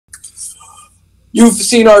You've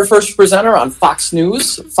seen our first presenter on Fox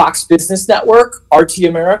News, Fox Business Network, RT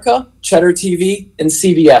America, Cheddar TV, and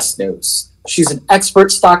CBS News. She's an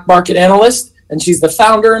expert stock market analyst, and she's the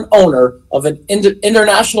founder and owner of an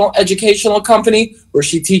international educational company where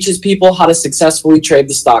she teaches people how to successfully trade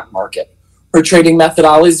the stock market. Her trading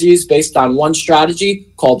methodology is based on one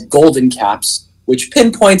strategy called Golden Caps, which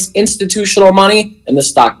pinpoints institutional money in the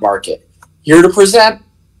stock market. Here to present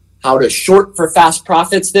how to short for fast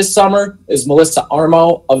profits this summer is Melissa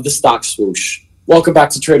Armo of the Stock Swoosh. Welcome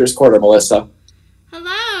back to Traders Corner, Melissa.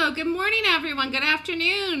 Hello, good morning everyone, good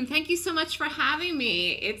afternoon. Thank you so much for having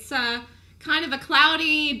me. It's kind of a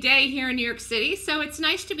cloudy day here in New York City, so it's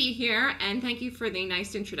nice to be here, and thank you for the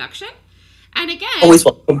nice introduction. And again, always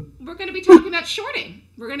welcome. We're going to be talking about shorting.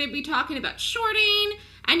 We're going to be talking about shorting,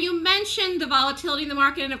 and you mentioned the volatility in the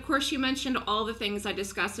market, and of course you mentioned all the things I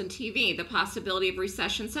discuss on TV, the possibility of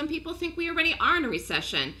recession. Some people think we already are in a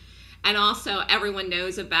recession, and also everyone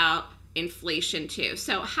knows about inflation too.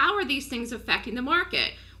 So how are these things affecting the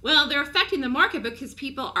market? Well, they're affecting the market because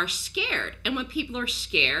people are scared, and when people are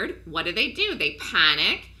scared, what do? They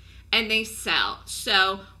panic and they sell.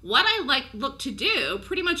 So what I look to do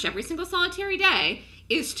pretty much every single solitary day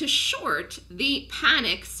is to short the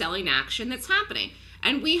panic selling action that's happening.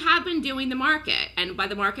 And we have been doing the market, and by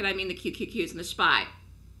the market I mean the QQQs and the SPY.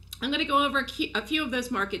 I'm going to go over a few of those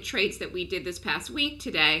market trades that we did this past week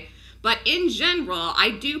today, but in general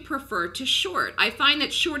I do prefer to short. I find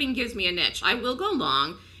that shorting gives me a niche. I will go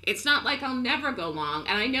long. It's not like I'll never go long,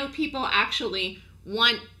 and I know people actually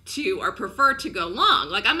want to or prefer to go long.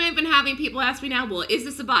 Like I'm even having people ask me now, well, is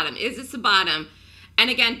this a bottom? Is this a bottom? And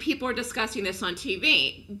again, people are discussing this on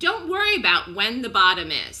TV. Don't worry about when the bottom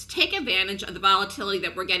is. Take advantage of the volatility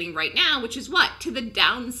that we're getting right now, which is what? To the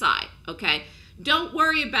downside, okay? Don't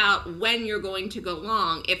worry about when you're going to go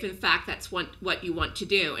long if in fact that's what you want to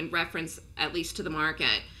do in reference at least to the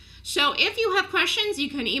market. So if you have questions, you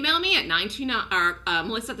can email me at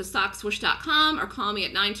melissa@thestockswoosh.com or call me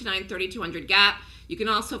at 929-3200-GAP. You can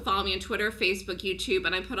also follow me on Twitter, Facebook, YouTube,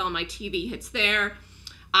 and I put all my TV hits there.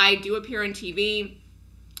 I do appear on TV.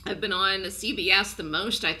 I've been on CBS the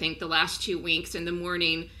most, I think, the last 2 weeks in the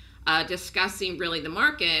morning discussing really the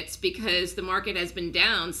markets because the market has been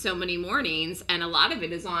down so many mornings, and a lot of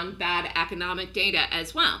it is on bad economic data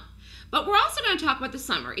as well. But we're also going to talk about the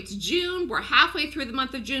summer. It's June. We're halfway through the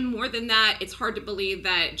month of June. More than that, it's hard to believe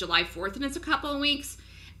that July 4th and it's a couple of weeks.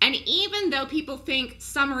 And even though people think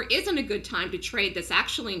summer isn't a good time to trade, that's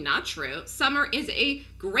actually not true. Summer is a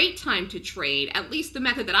great time to trade, at least the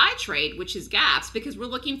method that I trade, which is gaps, because we're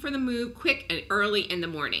looking for the move quick and early in the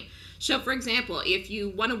morning. So for example, if you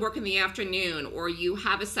want to work in the afternoon, or you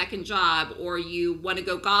have a second job, or you want to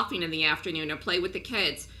go golfing in the afternoon or play with the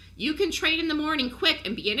kids, you can trade in the morning quick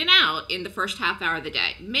and be in and out in the first half hour of the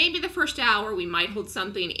day. Maybe the first hour we might hold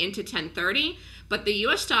something into 10:30, but the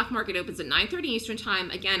U.S. stock market opens at 9:30 Eastern time.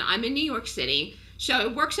 Again, I'm in New York City, so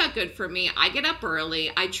it works out good for me. I get up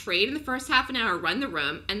early, I trade in the first half an hour, run the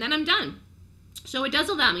room, and then I'm done. So it does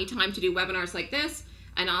allow me time to do webinars like this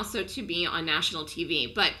and also to be on national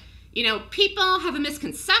TV. But you know, people have a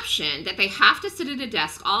misconception that they have to sit at a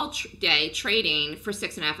desk all day trading for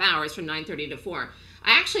 6.5 hours from 9:30 to 4.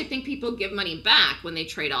 I actually think people give money back when they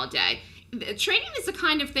trade all day. Trading is the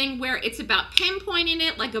kind of thing where it's about pinpointing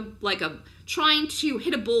it like a trying to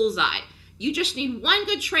hit a bullseye. You just need one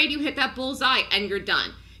good trade, you hit that bullseye, and you're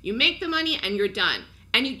done. You make the money and you're done.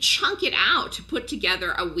 And you chunk it out to put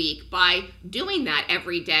together a week by doing that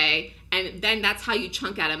every day, and then that's how you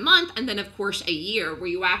chunk out a month, and then of course a year where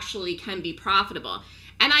you actually can be profitable.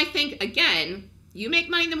 And I think, again, you make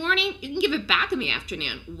money in the morning, you can give it back in the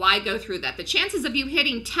afternoon. Why go through that? The chances of you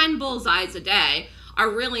hitting 10 bullseyes a day are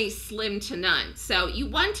really slim to none. So you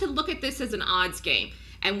want to look at this as an odds game.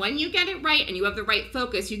 And when you get it right and you have the right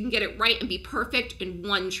focus, you can get it right and be perfect in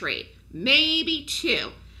one trade, maybe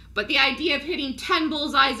two. But the idea of hitting 10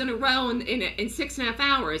 bullseyes in a row in 6.5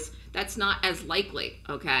 hours, that's not as likely,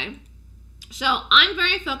 okay? So I'm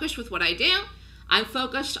very focused with what I do. I'm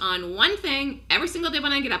focused on one thing every single day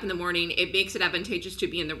when I get up in the morning. It makes it advantageous to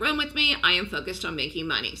be in the room with me. I am focused on making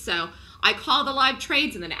money. So I call the live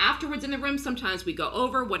trades, and then afterwards in the room, sometimes we go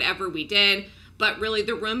over whatever we did. But really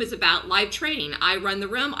the room is about live trading. I run the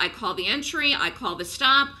room, I call the entry, I call the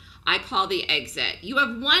stop, I call the exit. You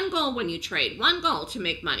have one goal when you trade, one goal: to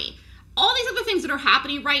make money. All these other things that are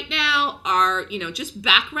happening right now are, you know, just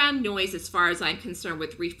background noise as far as I'm concerned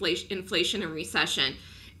with inflation and recession.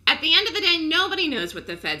 At the end of the day, nobody knows what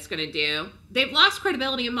the Fed's going to do. They've lost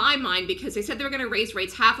credibility in my mind because they said they were going to raise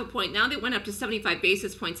rates 0.5 point. Now they went up to 75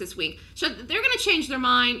 basis points this week. So they're going to change their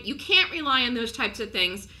mind. You can't rely on those types of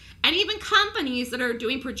things. And even companies that are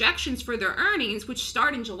doing projections for their earnings, which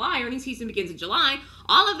start in July, earnings season begins in July,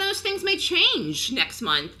 all of those things may change next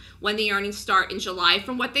month when the earnings start in July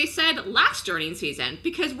from what they said last earnings season,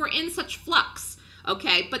 because we're in such flux,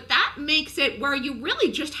 okay? But that makes it where you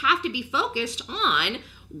really just have to be focused on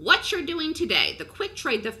what you're doing today, the quick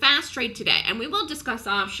trade, the fast trade today. And we will discuss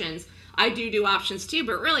options. I do options too,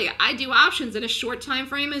 but really I do options in a short time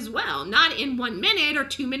frame as well, not in 1 minute or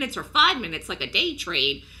 2 minutes or 5 minutes like a day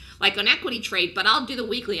trade, like an equity trade, but I'll do the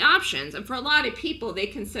weekly options. And for a lot of people, they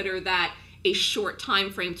consider that a short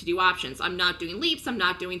time frame to do options. I'm not doing leaps. I'm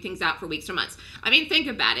not doing things out for weeks or months. I mean, think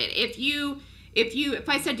about it. If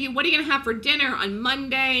I said to you, what are you going to have for dinner on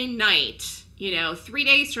Monday night, 3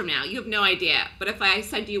 days from now, you have no idea. But if I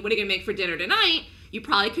said to you, what are you going to make for dinner tonight, you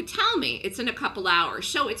probably could tell me. It's in a couple hours.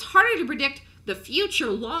 So it's harder to predict the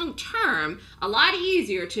future long term, a lot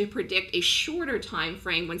easier to predict a shorter time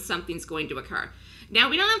frame when something's going to occur. Now,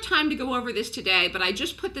 we don't have time to go over this today, but I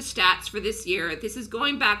just put the stats for this year. This is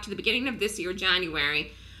going back to the beginning of this year,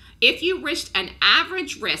 January. If you risked an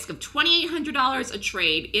average risk of $2,800 a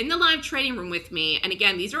trade in the live trading room with me, and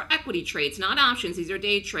again, these are equity trades, not options, these are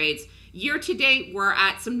day trades. Year to date, we're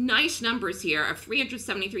at some nice numbers here of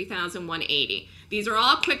 $373,180. These are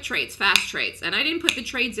all quick trades, fast trades. And I didn't put the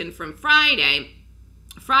trades in from Friday.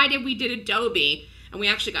 Friday, we did Adobe, and we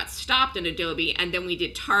actually got stopped in Adobe, and then we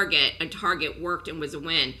did Target, and Target worked and was a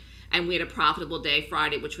win. And we had a profitable day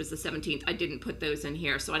Friday, which was the 17th. I didn't put those in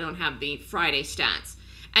here, so I don't have the Friday stats.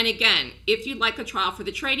 And again, if you'd like a trial for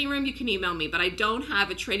the trading room, you can email me, but I don't have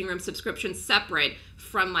a trading room subscription separate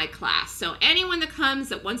from my class. So anyone that comes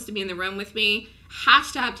that wants to be in the room with me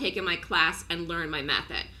has to have taken my class and learned my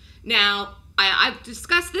method. Now, I've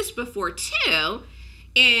discussed this before too.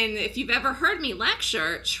 And if you've ever heard me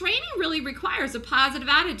lecture, training really requires a positive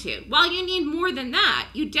attitude. While you need more than that,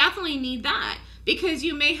 you definitely need that, because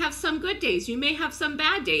you may have some good days, you may have some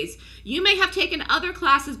bad days, you may have taken other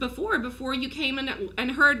classes before you came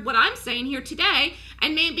and heard what I'm saying here today,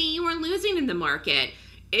 and maybe you were losing in the market.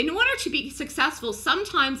 In order to be successful,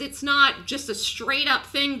 sometimes it's not just a straight up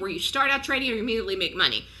thing where you start out trading and you immediately make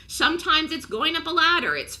money. Sometimes it's going up a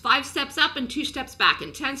ladder. It's 5 steps up and 2 steps back,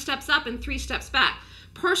 and 10 steps up and 3 steps back.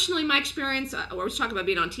 Personally, my experience, I was talking about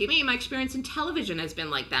being on TV, my experience in television has been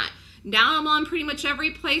like that. Now I'm on pretty much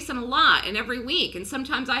every place and a lot and every week. And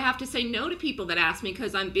sometimes I have to say no to people that ask me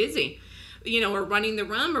because I'm busy, or running the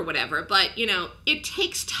room or whatever. But, it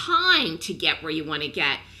takes time to get where you want to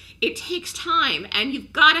get. It takes time, and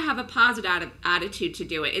you've got to have a positive attitude to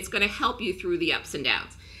do it. It's going to help you through the ups and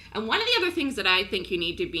downs. And one of the other things that I think you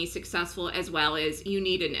need to be successful as well is you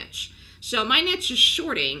need a niche. So my niche is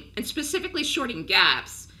shorting, and specifically shorting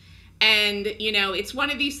gaps. And, it's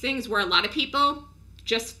one of these things where a lot of people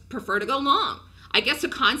just prefer to go long. I guess the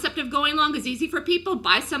concept of going long is easy for people.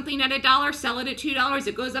 Buy something at $1, sell it at $2,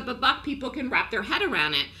 it goes up $1, people can wrap their head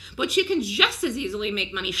around it. But you can just as easily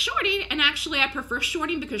make money shorting, and actually I prefer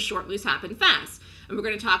shorting because short moves happen fast. And we're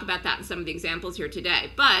going to talk about that in some of the examples here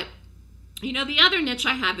today. But, the other niche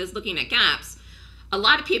I have is looking at gaps. A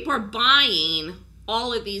lot of people are buying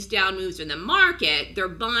all of these down moves in the market. They're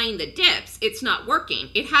buying the dips. It's not working.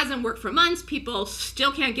 It hasn't worked for months. People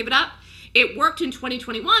still can't give it up. It worked in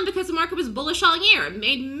 2021 because the market was bullish all year. It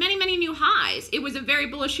made many, many new highs. It was a very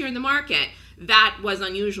bullish year in the market. That was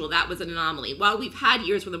unusual. That was an anomaly. While we've had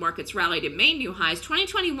years where the market's rallied and made new highs,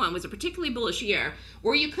 2021 was a particularly bullish year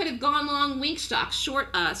where you could have gone long weak stocks,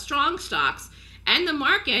 short strong stocks, and the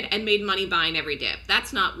market and made money buying every dip.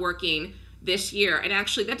 That's not working this year. And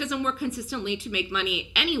actually, that doesn't work consistently to make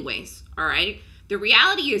money anyways, all right? The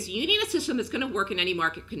reality is you need a system that's going to work in any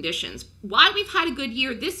market conditions. Why we've had a good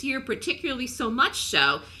year this year, particularly so much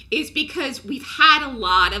so, is because we've had a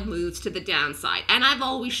lot of moves to the downside. And I've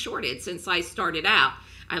always shorted since I started out.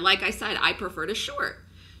 Like I said, I prefer to short.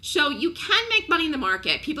 So you can make money in the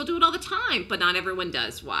market. People do it all the time, but not everyone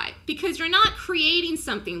does. Why? Because you're not creating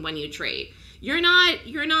something when you trade. You're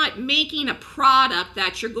not making a product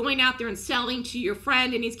that you're going out there and selling to your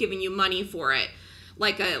friend and he's giving you money for it.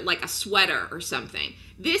 Like a sweater or something.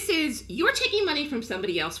 This is, you're taking money from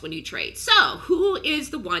somebody else when you trade. So who is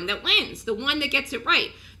the one that wins? The one that gets it right.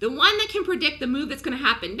 The one that can predict the move that's going to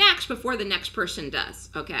happen next before the next person does,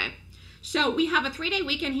 okay? So we have a 3-day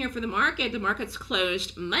weekend here for the market. The market's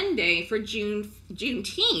closed Monday for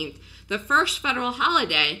Juneteenth, the first federal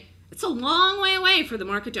holiday. It's a long way away for the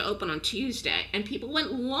market to open on Tuesday, and people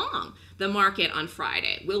went long the market on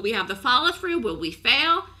Friday. Will we have the follow through? Will we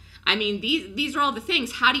fail? I mean, these are all the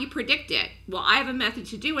things. How do you predict it? Well, I have a method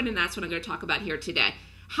to do it, and that's what I'm going to talk about here today.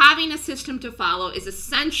 Having a system to follow is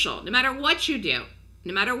essential, no matter what you do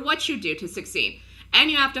to succeed. and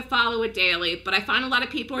you have to follow it daily. But I find a lot of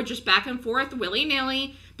people are just back and forth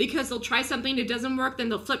willy-nilly because they'll try something that doesn't work, then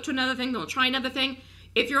they'll flip to another thing, they'll try another thing.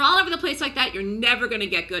 If you're all over the place like that, you're never going to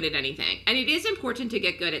get good at anything. And it is important to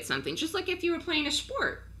get good at something, just like if you were playing a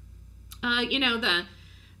sport. You know,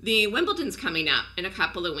 the Wimbledon's coming up in a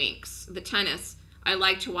couple of weeks, the tennis. I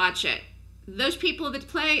like to watch it. Those people that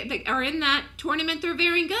play, that are in that tournament, they're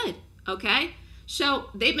very good, okay? So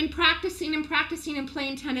they've been practicing and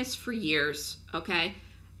playing tennis for years, okay?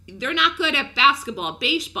 They're not good at basketball,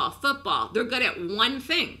 baseball, football. They're good at one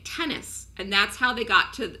thing, tennis. And that's how they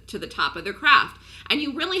got to the top of their craft. And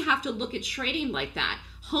you really have to look at trading like that,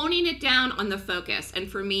 honing it down on the focus. And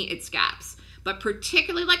for me, it's gaps. But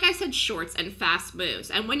particularly, like I said, shorts and fast moves.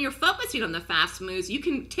 And when you're focusing on the fast moves, you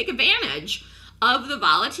can take advantage of the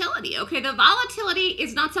volatility. Okay, the volatility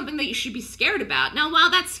is not something that you should be scared about. Now, while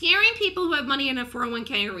that's scaring people who have money in a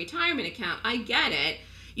 401k or retirement account, I get it.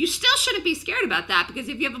 You still shouldn't be scared about that, because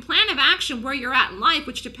if you have a plan of action where you're at in life,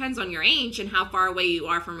 which depends on your age and how far away you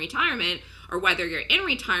are from retirement, or whether you're in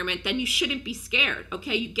retirement, then you shouldn't be scared,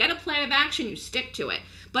 okay? You get a plan of action, you stick to it.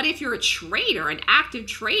 But if you're a trader, an active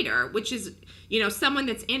trader, which is, you know, someone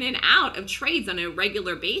that's in and out of trades on a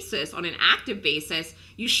regular basis, on an active basis,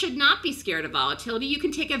 you should not be scared of volatility. You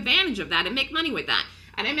can take advantage of that and make money with that.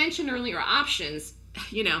 And I mentioned earlier options,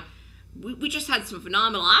 you know, we just had some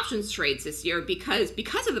phenomenal options trades this year because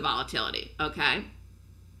of the volatility, okay?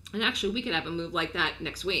 And actually, we could have a move like that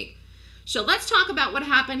next week. So let's talk about what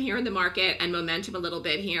happened here in the market and momentum a little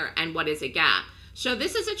bit here and what is a gap. So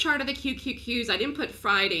this is a chart of the QQQs. I didn't put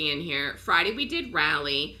Friday in here. Friday we did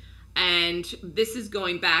rally, and this is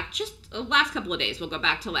going back just the last couple of days. We'll go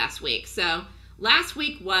back to last week. So last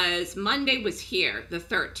week was, Monday was here, the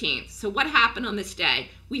 13th. So what happened on this day?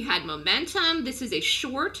 We had momentum. This is a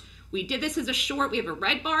short. We did this as a short. We have a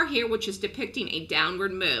red bar here, which is depicting a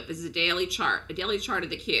downward move. This is a daily chart of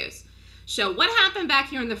the Qs. So what happened back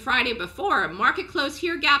here on the Friday before? Market close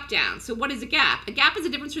here, gap down. So what is a gap? A gap is the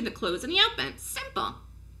difference between the close and the open. Simple.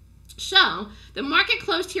 So the market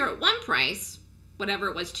closed here at one price, whatever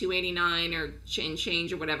it was, 289 or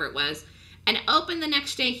change or whatever it was, and opened the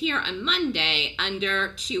next day here on Monday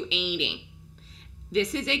under 280.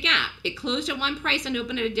 This is a gap. It closed at one price and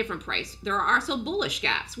opened at a different price. There are also bullish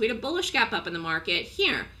gaps. We had a bullish gap up in the market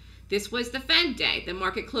here. This was the Fed day. The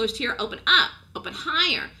market closed here, opened up, opened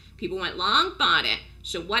higher. People went long, bought it.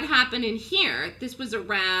 So what happened in here? This was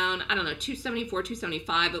around, I don't know, 274,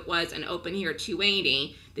 275 it was, and open here at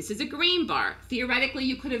 280. This is a green bar. Theoretically,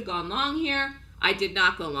 you could have gone long here. I did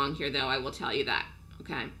not go long here, though, I will tell you that,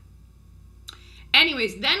 okay?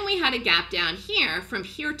 Anyways, then we had a gap down here from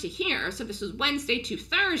here to here. So this was Wednesday to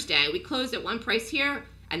Thursday. We closed at one price here,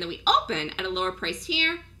 and then we opened at a lower price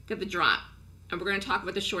here, got the drop. And we're going to talk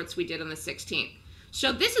about the shorts we did on the 16th.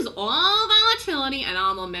 So this is all volatility and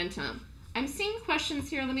all momentum. I'm seeing questions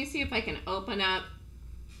here. Let me see if I can open up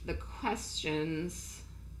the questions.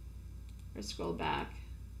 Or scroll back.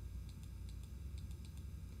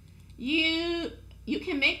 You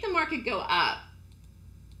can make the market go up.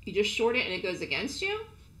 You just short it and it goes against you?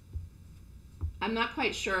 I'm not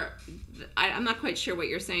quite sure. I'm not quite sure what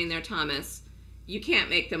you're saying there, Thomas. You can't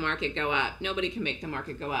make the market go up. Nobody can make the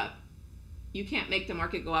market go up. You can't make the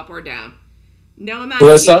market go up or down. No amount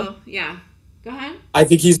of people. Yeah. Go ahead. I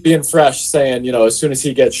think he's being fresh, saying, you know, as soon as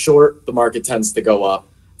he gets short, the market tends to go up.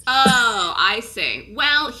 Oh, I see.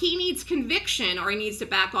 Well, he needs conviction, or he needs to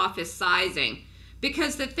back off his sizing.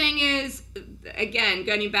 Because the thing is, again,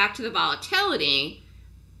 going back to the volatility,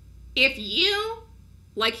 if you,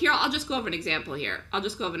 like here, I'll just go over an example here. I'll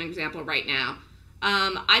just go over an example right now.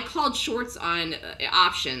 I called shorts on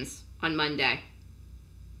options on Monday.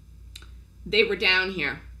 They were down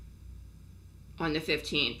here on the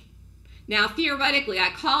 15th. Now, theoretically, I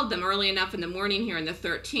called them early enough in the morning here on the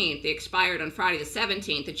 13th. They expired on Friday the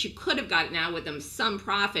 17th, that you could have gotten out with them some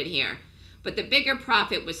profit here. But the bigger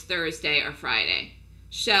profit was Thursday or Friday.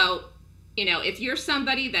 So, you know, if you're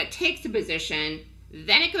somebody that takes a position,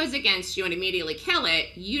 then it goes against you and immediately kill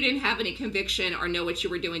it, you didn't have any conviction or know what you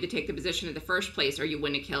were doing to take the position in the first place, or you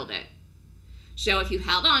wouldn't have killed it. So if you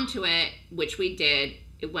held on to it, which we did,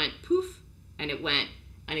 it went poof, and it went,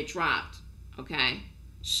 and it dropped, okay?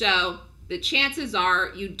 So the chances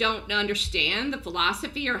are you don't understand the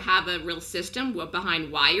philosophy or have a real system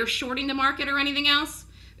behind why you're shorting the market or anything else,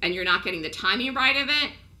 and you're not getting the timing right of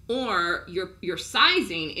it, or your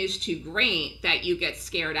sizing is too great that you get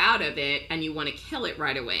scared out of it and you want to kill it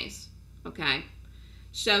right away, okay?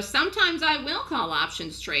 So sometimes I will call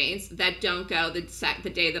options trades that don't go the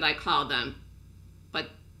day that I call them, but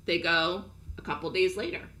they go a couple days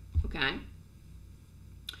later, okay?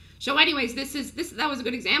 So anyways, that was a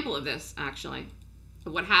good example of this, actually.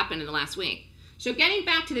 of what happened in the last week. So getting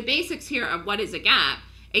back to the basics here of what is a gap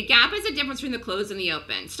is a difference between the close and the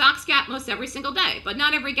open. Stocks gap most every single day, but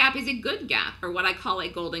not every gap is a good gap, or what I call a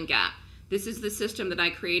golden gap. This is the system that I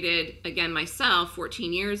created, again, myself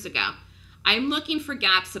 14 years ago. I'm looking for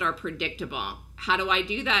gaps that are predictable. How do I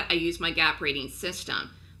do that? I use my gap rating system.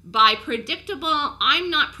 By predictable, I'm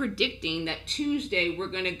not predicting that Tuesday we're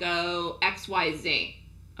going to go XYZ,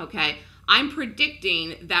 okay? I'm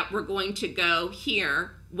predicting that we're going to go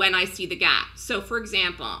here when I see the gap. So for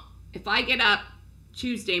example, if I get up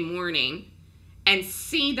Tuesday morning and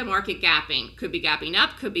see the market gapping, could be gapping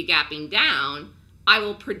up, could be gapping down, I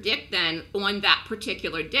will predict then on that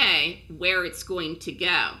particular day where it's going to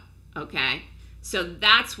go, okay? So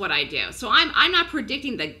that's what I do. So I'm not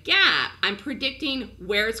predicting the gap, I'm predicting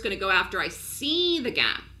where it's going to go after I see the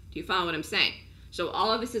gap. Do you follow what I'm saying? So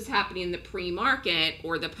all of this is happening in the pre-market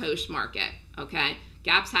or the post-market, okay?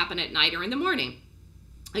 Gaps happen at night or in the morning.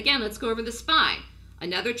 Again, let's go over the SPY.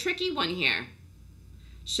 Another tricky one here.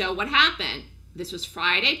 So what happened? This was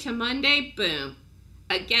Friday to Monday, boom.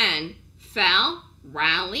 Again, fell,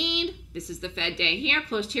 rallied. This is the Fed day here,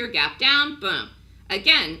 closed here, gap down, boom.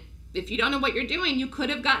 Again, if you don't know what you're doing, you could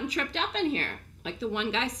have gotten tripped up in here. Like the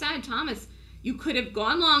one guy said, Thomas, you could have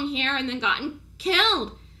gone long here and then gotten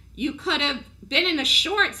killed. You could have been in a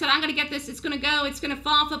short, said, I'm going to get this, it's going to go, it's going to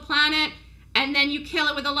fall off the planet, and then you kill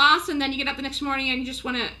it with a loss, and then you get up the next morning and you just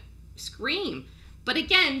want to scream. But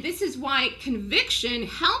again, this is why conviction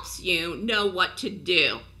helps you know what to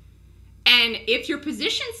do. And if your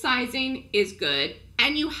position sizing is good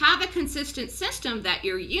and you have a consistent system that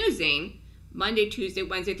you're using, Monday, Tuesday,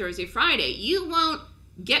 Wednesday, Thursday, Friday, you won't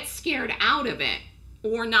get scared out of it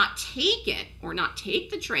or not take it or not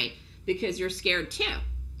take the trade because you're scared too.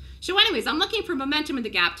 So anyways, I'm looking for momentum in the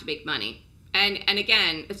gap to make money. And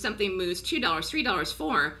again, if something moves $2, $3,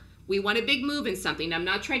 $4, we want a big move in something. I'm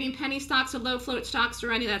not trading penny stocks or low float stocks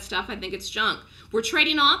or any of that stuff. I think it's junk. We're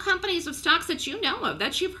trading all companies of stocks that you know of,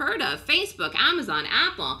 that you've heard of, Facebook, Amazon,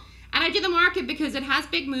 Apple. And I do the market because it has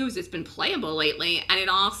big moves. It's been playable lately. And it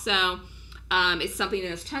also is something that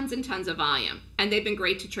has tons and tons of volume. And they've been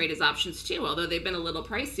great to trade as options too, although they've been a little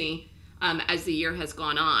pricey as the year has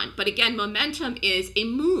gone on. But again, momentum is a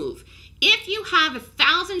move. If you have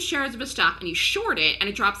 1,000 shares of a stock and you short it and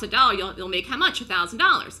it drops $1, you'll make how much?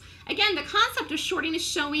 $1,000. Again, the concept of shorting is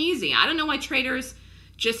so easy. I don't know why traders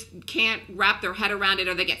just can't wrap their head around it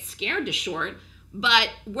or they get scared to short. But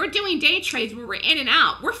we're doing day trades where we're in and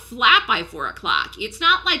out. We're flat by 4 o'clock. It's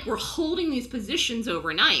not like we're holding these positions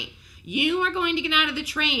overnight. You are going to get out of the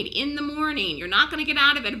trade in the morning. You're not going to get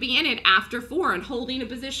out of it and be in it after 4 and holding a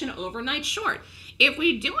position overnight short. If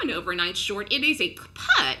we do an overnight short, it is a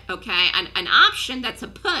put, okay? An option that's a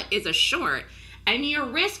put is a short. And your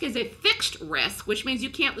risk is a fixed risk, which means you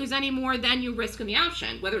can't lose any more than you risk in the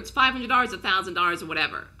option, whether it's $500, $1,000, or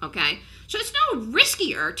whatever, okay? So it's no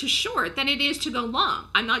riskier to short than it is to go long.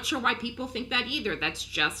 I'm not sure why people think that either. That's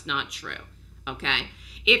just not true, okay?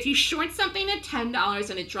 If you short something at $10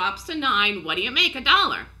 and it drops to $9, what do you make?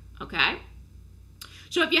 $1, okay?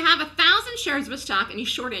 So if you have 1,000 shares of a stock and you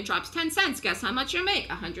short it and it drops 10 cents, guess how much you make?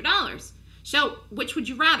 $100. So which would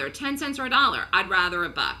you rather, 10 cents or $1? I'd rather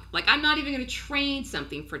 $1. Like, I'm not even going to trade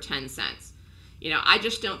something for 10 cents. You know, I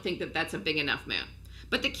just don't think that that's a big enough move.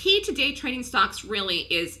 But the key to day trading stocks really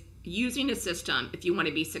is using a system if you want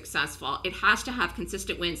to be successful. It has to have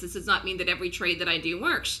consistent wins. This does not mean that every trade that I do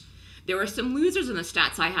works. There are some losers in the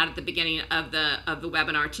stats I had at the beginning of the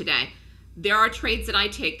webinar today. There are trades that I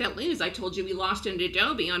take that lose. I told you we lost in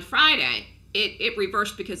Adobe on Friday. It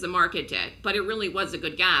reversed because the market did, but it really was a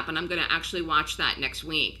good gap, and I'm going to actually watch that next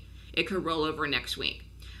week. It could roll over next week.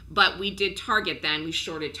 But we did Target then. We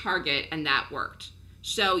shorted Target, and that worked.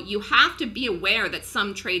 So you have to be aware that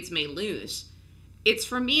some trades may lose.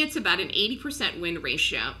 For me, it's about an 80% win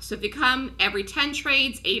ratio. So if you come every 10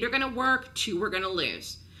 trades, 8 are going to work, 2 are going to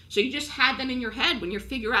lose. So you just had them in your head when you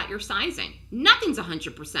figure out your sizing. Nothing's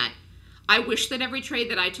 100%. I wish that every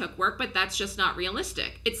trade that I took worked, but that's just not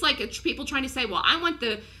realistic. It's like people trying to say, well, I want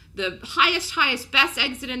the highest, best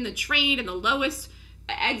exit in the trade and the lowest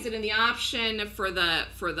exit in the option for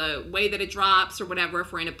the way that it drops or whatever.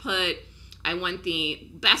 If we're in a put, I want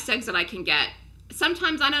the best exit I can get.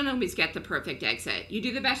 Sometimes I don't always get the perfect exit. You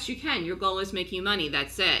do the best you can. Your goal is making money.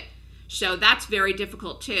 That's it. So that's very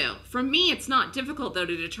difficult too. For me, it's not difficult though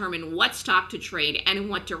to determine what stock to trade and in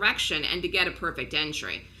what direction and to get a perfect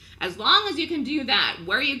entry. As long as you can do that,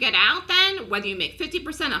 where you get out then, whether you make 50%,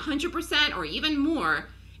 100%, or even more,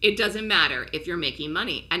 it doesn't matter if you're making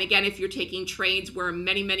money. And again, if you're taking trades where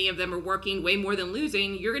many of them are working way more than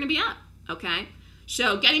losing, you're going to be up, okay?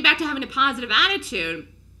 So getting back to having a positive attitude,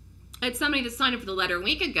 I had somebody that signed up for the letter a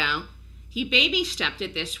week ago. He baby stepped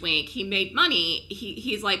it this week. He made money.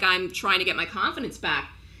 He's like, I'm trying to get my confidence back.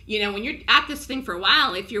 You know, when you're at this thing for a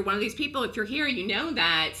while, if you're one of these people, if you're here, you know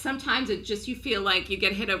that sometimes it just, you feel like you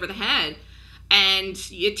get hit over the head, and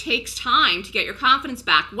it takes time to get your confidence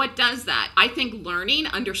back. What does that? I think learning,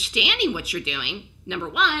 understanding what you're doing, number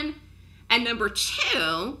one, and number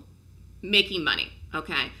two, making money,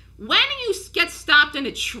 okay? When you get stopped in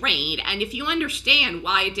a trade, and if you understand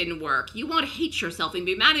why it didn't work, you won't hate yourself and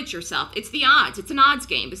be mad at yourself. It's the odds. It's an odds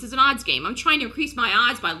game. This is an odds game. I'm trying to increase my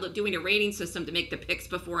odds by doing a rating system to make the picks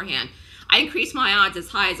beforehand. I increase my odds as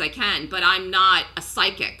high as I can, but I'm not a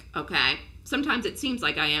psychic, okay? Sometimes it seems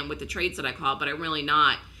like I am with the trades that I call, but I'm really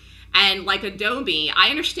not. And like Adobe,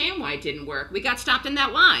 I understand why it didn't work. We got stopped in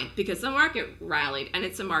that why? Because the market rallied, and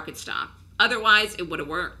it's a market stop. Otherwise, it would have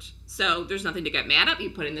worked. So there's nothing to get mad at. You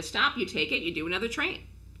put in the stop, you take it, you do another trade.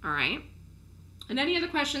 All right? And any other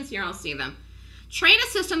questions here? I'll see them. Trade a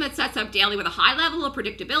system that sets up daily with a high level of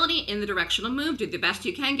predictability in the directional move. Do the best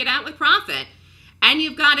you can, get out with profit. And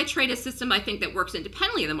you've got to trade a system, I think, that works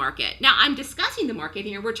independently of the market. Now, I'm discussing the market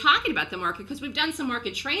here. We're talking about the market because we've done some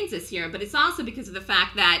market trades this year, but it's also because of the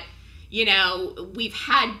fact that, you know, we've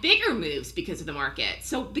had bigger moves because of the market.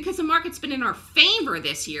 So because the market's been in our favor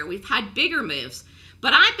this year, we've had bigger moves.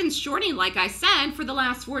 But I've been shorting, like I said, for the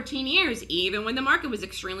last 14 years, even when the market was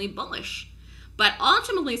extremely bullish. But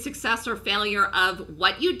ultimately, success or failure of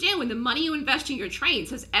what you do and the money you invest in your trades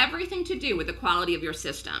has everything to do with the quality of your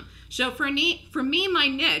system. So for me, my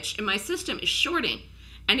niche in my system is shorting,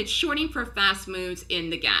 and it's shorting for fast moves in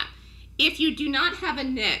the gap. If you do not have a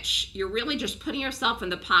niche, you're really just putting yourself in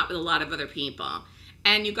the pot with a lot of other people.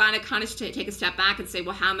 And you got to kind of take a step back and say,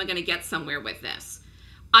 well, how am I going to get somewhere with this?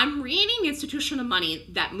 I'm reading institutional money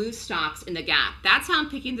that moves stocks in the gap. That's how I'm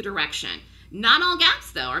picking the direction. Not all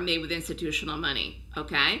gaps, though, are made with institutional money,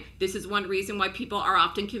 okay? This is one reason why people are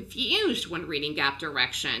often confused when reading gap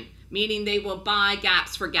direction, meaning they will buy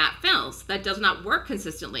gaps for gap fills. That does not work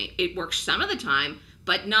consistently. It works some of the time,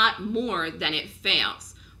 but not more than it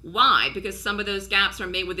fails. Why? Because some of those gaps are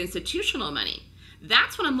made with institutional money.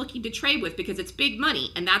 That's what I'm looking to trade with because it's big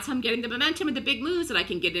money, and that's how I'm getting the momentum and the big moves that I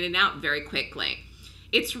can get in and out very quickly.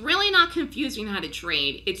 It's really not confusing how to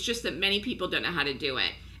trade. It's just that many people don't know how to do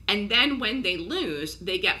it. And then when they lose,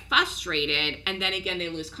 they get frustrated, and then again, they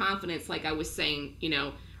lose confidence, like I was saying, you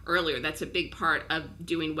know, earlier. That's a big part of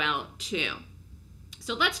doing well, too.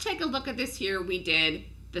 So let's take a look at this here. We did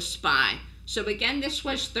the SPY. So again, this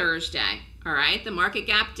was Thursday, all right? The market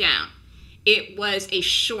gap down. It was a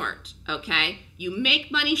short, okay? You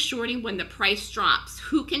make money shorting when the price drops.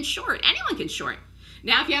 Who can short? Anyone can short.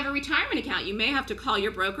 Now, if you have a retirement account, you may have to call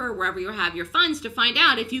your broker or wherever you have your funds to find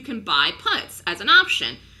out if you can buy puts as an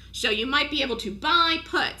option. So you might be able to buy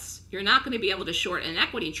puts. You're not going to be able to short in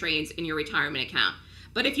equity trades in your retirement account.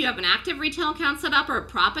 But if you have an active retail account set up or a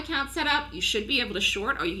prop account set up, you should be able to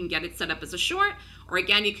short, or you can get it set up as a short. Or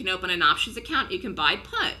again, you can open an options account. You can buy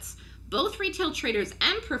puts. Both retail traders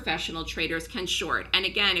and professional traders can short. And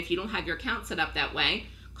again, if you don't have your account set up that way,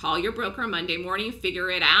 call your broker Monday morning, figure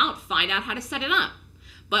it out, find out how to set it up.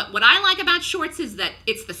 But what I like about shorts is that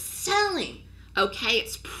it's the selling, okay?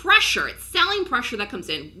 It's pressure. It's selling pressure that comes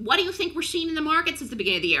in. What do you think we're seeing in the market since the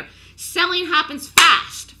beginning of the year? Selling happens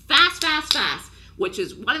fast, which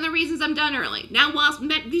is one of the reasons I'm done early. Now, while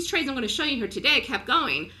these trades I'm going to show you here today kept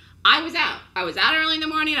going, I was out. I was out early in the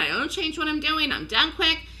morning. I don't change what I'm doing. I'm done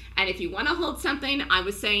quick. And if you want to hold something, I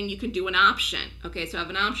was saying you can do an option. Okay, so I have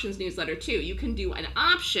an options newsletter too. You can do an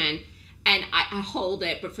option and I hold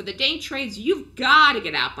it, but for the day trades, you've got to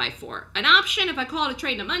get out by 4. An option, if I call it a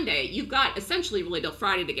trade on a Monday, you've got essentially really till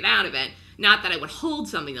Friday to get out of it. Not that I would hold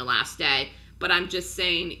something the last day, but I'm just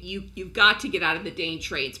saying you've got to get out of the day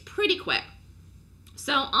trades pretty quick.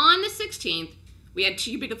 So on the 16th, we had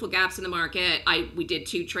 2 beautiful gaps in the market. We did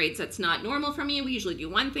 2 trades. That's not normal for me. We usually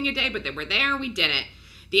do 1 thing a day, but they were there. We did it.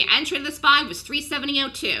 The entry of the SPY was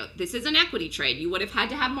 370.02. This is an equity trade. You would have had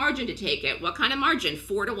to have margin to take it. What kind of margin?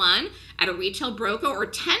 4-to-1 at a retail broker or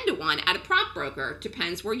 10-to-1 at a prop broker.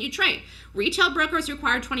 Depends where you trade. Retail brokers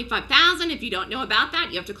require $25,000. If you don't know about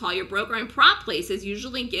that, you have to call your broker. And prop places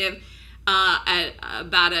usually give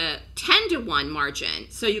about a 10-to-1 margin.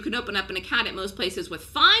 So you can open up an account at most places with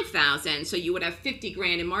 $5,000. So you would have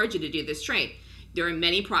 $50,000 in margin to do this trade. There are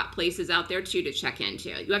many prop places out there, too, to check into.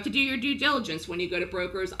 You have to do your due diligence when you go to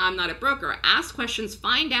brokers. I'm not a broker. Ask questions,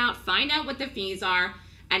 find out what the fees are,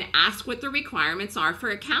 and ask what the requirements are for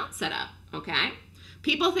account setup, okay?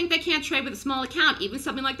 People think they can't trade with a small account, even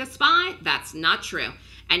something like the SPY. That's not true.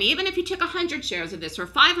 And even if you took 100 shares of this or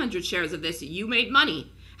 500 shares of this, you made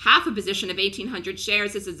money. half a position of 1,800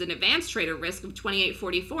 shares. This is an advanced trader risk of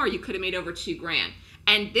 28.44. You could have made over $2,000.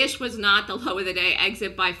 And this was not the low of the day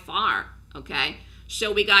exit by far, okay?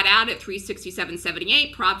 So we got out at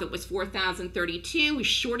 367.78. Profit was 4,032. We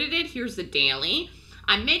shorted it. Here's the daily.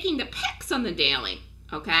 I'm making the picks on the daily,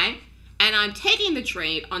 okay? And I'm taking the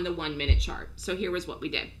trade on the 1 minute chart. So here was what we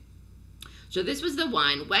did. So this was the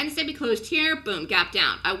one. Wednesday we closed here, boom, gap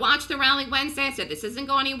down. I watched the rally Wednesday. I said, this isn't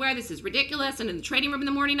going anywhere. This is ridiculous. And in the trading room in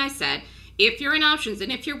the morning, I said, if you're in options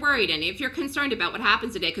and if you're worried and if you're concerned about what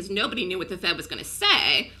happens today, because nobody knew what the Fed was going to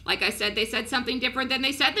say, like I said, they said something different than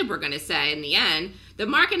they said they were going to say in the end. The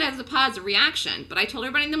market has a positive reaction. But I told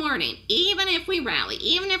everybody in the morning, even if we rally,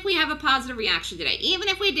 even if we have a positive reaction today, even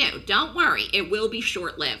if we do, don't worry, it will be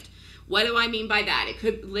short-lived. What do I mean by that? It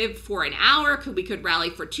could live for an hour. We could rally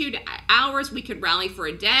for 2 hours. We could rally for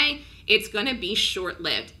a day. It's going to be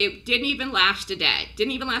short-lived. It didn't even last a day.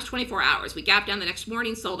 Didn't even last 24 hours. We gapped down the next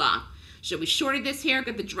morning, sold off. So we shorted this here,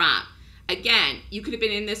 got the drop. Again, you could have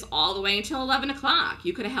been in this all the way until 11 o'clock.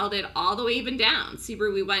 You could have held it all the way even down. See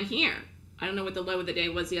where we went here. I don't know what the low of the day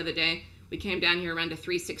was the other day. We came down here around to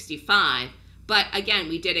 365. But again,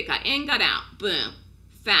 we did it. Got in, got out. Boom.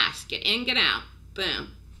 Fast. Get in, get out.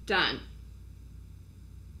 Boom. Done.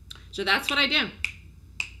 So that's what I do.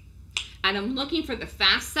 And I'm looking for the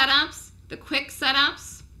fast setups, the quick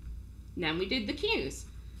setups. Then we did the Qs.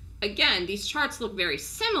 Again, these charts look very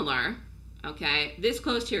similar. Okay, this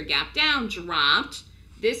closed here, gap down, dropped.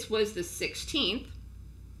 This was the 16th.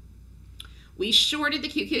 We shorted the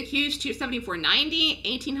QQQs, 274.90,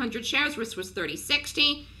 1,800 shares, risk was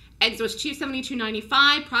 30.60. Exit was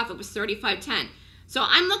 272.95, profit was 35.10. So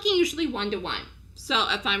I'm looking usually 1-to-1. So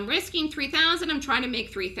if I'm risking 3,000, I'm trying to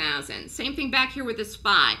make 3,000. Same thing back here with the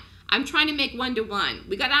SPY. I'm trying to make 1-to-1.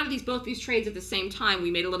 We got out of both these trades at the same time.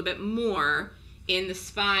 We made a little bit more in the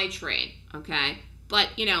SPY trade, okay? But,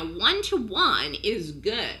 1-to-1 is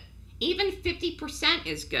good. Even 50%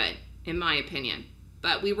 is good, in my opinion.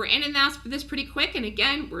 But we were in and out for this pretty quick. And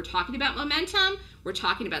again, we're talking about momentum. We're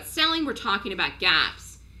talking about selling. We're talking about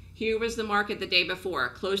gaps. Here was the market the day before.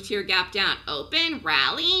 Closed here, gap down. Open,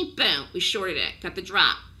 rally, boom. We shorted it. Got the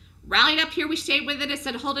drop. Rallied up here. We stayed with it. It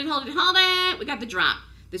said, hold it, hold it, hold it. We got the drop.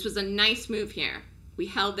 This was a nice move here. We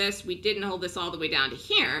held this. We didn't hold this all the way down to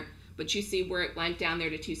here. But you see where it went down there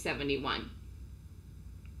to 271.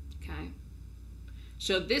 Okay.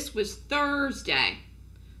 So this was Thursday.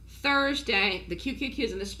 Thursday, the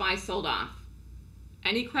QQQs and the SPY sold off.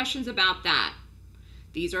 Any questions about that?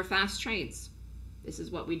 These are fast trades. This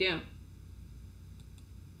is what we do.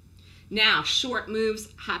 Now, short moves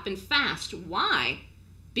happen fast. Why?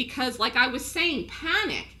 Because like I was saying,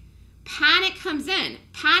 panic. Panic comes in.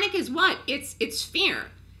 Panic is what? It's fear.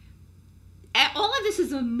 All of this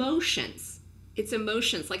is emotions. It's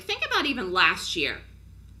emotions. Like think about even last year.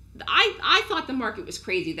 I thought the market was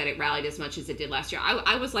crazy that it rallied as much as it did last year.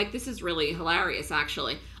 I was like, this is really hilarious,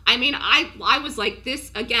 actually. I mean, I was like,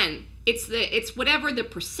 this, again, it's whatever the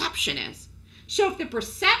perception is. So if the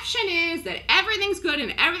perception is that everything's good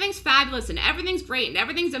and everything's fabulous and everything's great and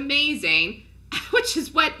everything's amazing, which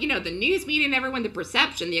is what, the news media and everyone, the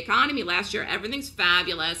perception, the economy last year, everything's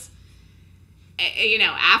fabulous.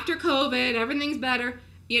 After COVID, everything's better,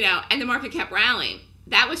 and the market kept rallying.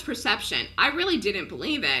 That was perception. I really didn't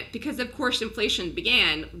believe it because, of course, inflation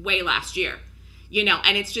began way last year,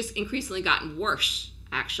 and it's just increasingly gotten worse,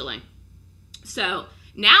 actually. So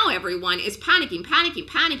now everyone is panicking.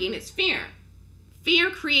 It's fear.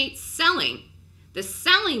 Fear creates selling. The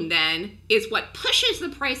selling then is what pushes the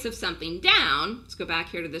price of something down. Let's go back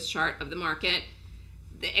here to this chart of the market.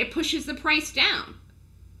 It pushes the price down.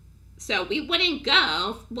 So we wouldn't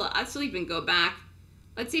go, well, let's even go back.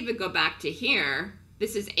 Let's even go back to here.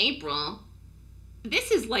 This is April.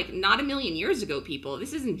 This is like not a million years ago, people.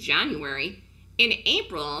 This isn't January. In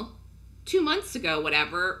April, 2 months ago,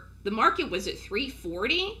 whatever, the market was at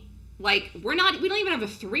 340. Like, we don't even have a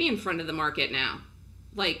 3 in front of the market now.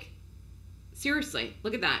 Like, seriously,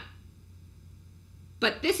 look at that.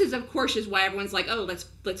 But this is, of course, is why everyone's like, oh, let's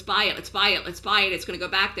buy it, let's buy it, let's buy it. It's going to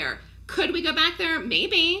go back there. Could we go back there?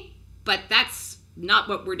 Maybe. But that's not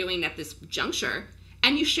what we're doing at this juncture.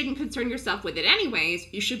 And you shouldn't concern yourself with it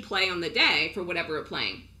anyways. You should play on the day for whatever we're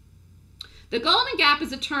playing. The golden gap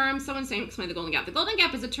is a term. Someone's saying, explain the golden gap. The golden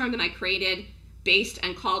gap is a term that I created based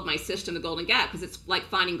and called my system the golden gap because it's like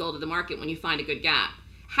finding gold at the market when you find a good gap.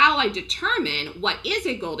 How I determine what is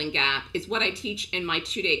a golden gap is what I teach in my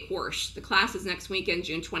 2-day course. The class is next weekend,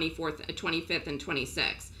 June 24th, 25th, and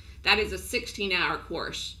 26th. That is a 16-hour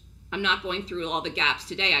course. I'm not going through all the gaps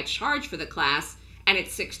today. I charge for the class, and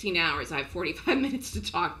it's 16 hours. I have 45 minutes to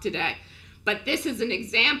talk today. But this is an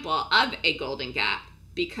example of a golden gap.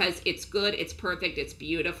 because it's good, it's perfect, it's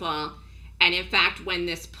beautiful. And in fact, when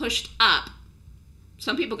this pushed up,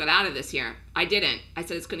 some people got out of this here. I didn't. I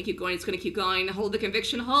said, it's going to keep going, it's going to keep going. Hold the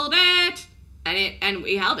conviction, hold it. And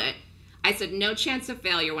we held it. I said, no chance of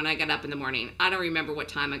failure when I got up in the morning. I don't remember what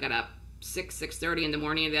time I got up, 6:30 in the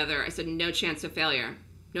morning or the other. I said, no chance of failure.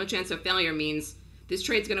 No chance of failure means this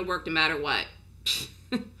trade's going to work no matter what.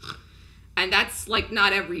 And that's like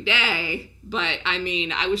not every day, but I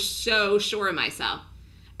mean, I was so sure of myself.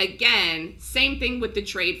 Again, same thing with the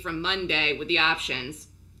trade from Monday with the options,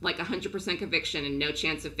 like 100% conviction and no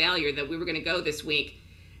chance of failure that we were going to go this week.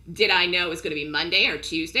 Did I know it was going to be Monday or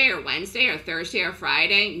Tuesday or Wednesday or Thursday or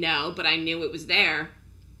Friday? No, but I knew it was there.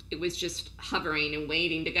 It was just hovering and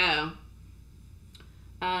waiting to go.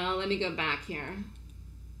 Let me go back here.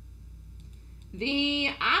 The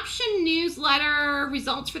option newsletter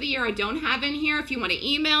results for the year I don't have in here. If you want to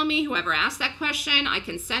email me, whoever asked that question, I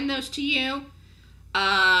can send those to you.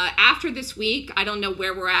 After this week, I don't know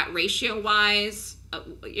where we're at ratio-wise.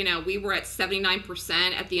 We were at 79%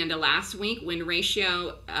 at the end of last week. Win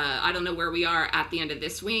ratio, I don't know where we are at the end of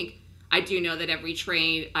this week. I do know that every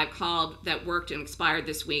trade I called that worked and expired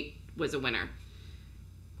this week was a winner.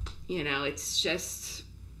 It's just,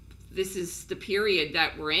 this is the period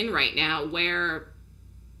that we're in right now where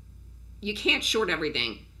you can't short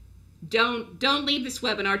everything. Don't leave this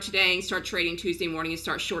webinar today and start trading Tuesday morning and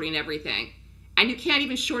start shorting everything. And you can't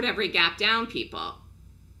even short every gap down, people.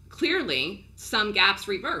 Clearly, some gaps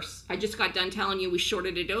reverse. I just got done telling you we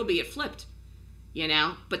shorted Adobe, it flipped,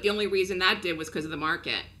 but the only reason that did was because of the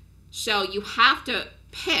market. So you have to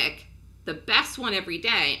pick the best one every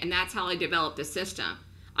day, and that's how I developed the system.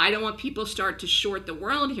 I don't want people start to short the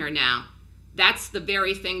world here now. That's the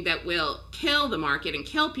very thing that will kill the market and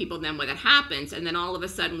kill people then when it happens, and then all of a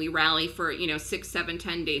sudden we rally for 6, 7,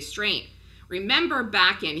 10 days straight. Remember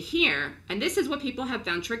back in here, and this is what people have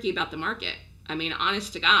found tricky about the market. I mean,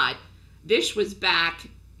 honest to God, this was back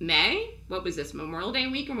May. What was this, Memorial Day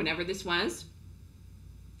week or whenever this was?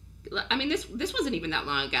 I mean, this wasn't even that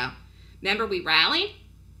long ago. Remember, we rallied?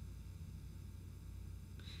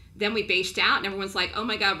 Then we based out, and everyone's like, oh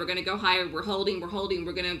my God, we're going to go higher. We're holding,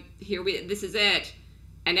 this is it.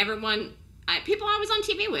 And everyone, people I was on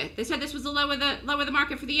TV with, they said this was the low of the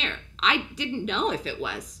market for the year. I didn't know if it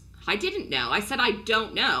was. I didn't know. I said, I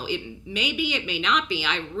don't know. It may be, it may not be.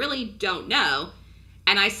 I really don't know.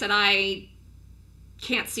 And I said, I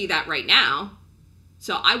can't see that right now.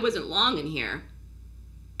 So I wasn't long in here.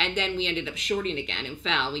 And then we ended up shorting again and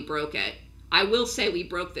fell. We broke it. I will say we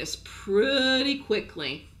broke this pretty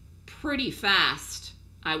quickly, pretty fast.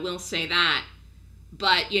 I will say that.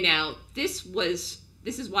 But, this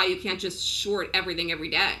is why you can't just short everything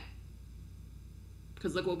every day.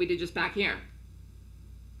 Because look what we did just back here.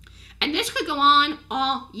 And this could go on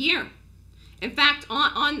all year. In fact,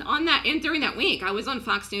 during that week, I was on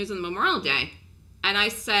Fox News on Memorial Day, and I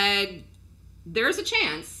said, there's a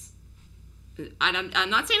chance. I'm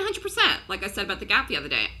not saying 100%, like I said about the gap the other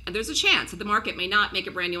day. And there's a chance that the market may not make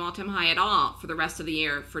a brand new all-time high at all for the rest of the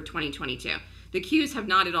year for 2022. The Qs have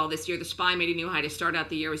not at all this year. The SPY made a new high to start out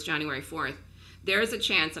the year was January 4th. There is a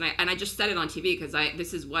chance, and I just said it on TV because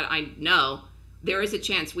this is what I know. There is a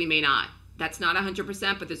chance we may not. That's not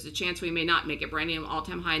 100%, but there's a chance we may not make a brand new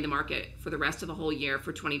all-time high in the market for the rest of the whole year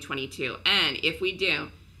for 2022. And if we do,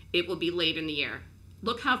 it will be late in the year.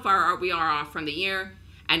 Look how far we are off from the year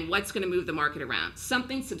and what's going to move the market around.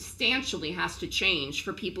 Something substantially has to change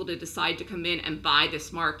for people to decide to come in and buy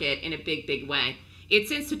this market in a big, big way.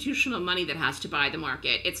 It's institutional money that has to buy the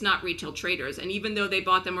market. It's not retail traders. And even though they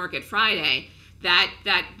bought the market Friday,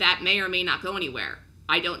 that may or may not go anywhere.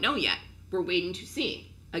 I don't know yet. We're waiting to see.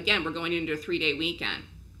 Again, we're going into a 3-day weekend.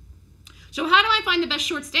 So how do I find the best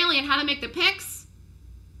shorts daily and how to make the picks?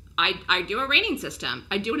 I do a rating system.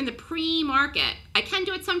 I do it in the pre-market. I can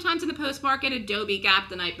do it sometimes in the post-market. Adobe gap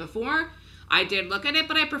the night before. I did look at it,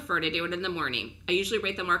 but I prefer to do it in the morning. I usually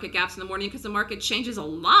rate the market gaps in the morning because the market changes a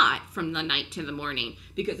lot from the night to the morning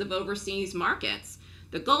because of overseas markets.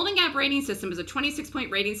 The Golden Gap rating system is a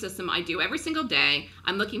 26-point rating system I do every single day.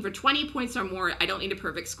 I'm looking for 20 points or more. I don't need a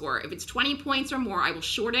perfect score. If it's 20 points or more, I will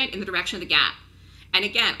short it in the direction of the gap. And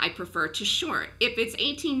again, I prefer to short. If it's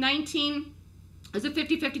 18, 19, there's a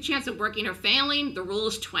 50-50 chance of working or failing. The rule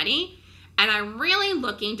is 20. And I'm really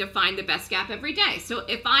looking to find the best gap every day. So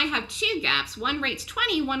if I have two gaps, one rates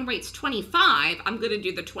 20, one rates 25, I'm going to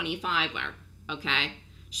do the 25er, okay?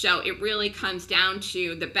 So it really comes down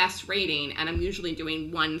to the best rating, and I'm usually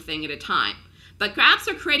doing one thing at a time. But gaps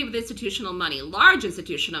are created with institutional money, large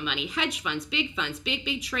institutional money, hedge funds, big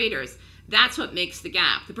big traders. That's what makes the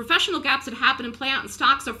gap. The professional gaps that happen and play out in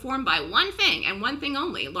stocks are formed by one thing and one thing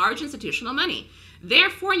only, large institutional money.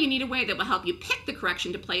 Therefore, you need a way that will help you pick the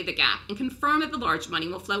correction to play the gap and confirm that the large money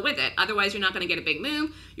will flow with it. Otherwise, you're not going to get a big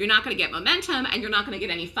move, you're not going to get momentum, and you're not going to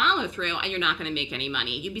get any follow through, and you're not going to make any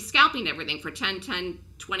money. You'd be scalping everything for 10,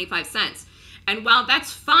 25 cents. And while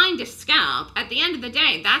that's fine to scalp, at the end of the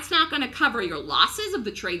day, that's not going to cover your losses of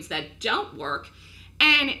the trades that don't work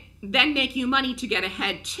and then make you money to get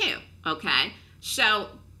ahead too, okay? So,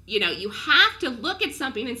 you have to look at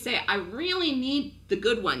something and say, I really need the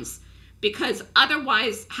good ones, because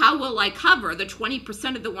otherwise, how will I cover the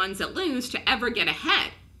 20% of the ones that lose to ever get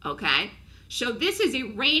ahead, okay? So this is a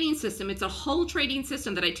rating system. It's a whole trading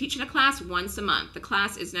system that I teach in a class once a month. The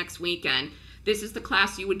class is next weekend. This is the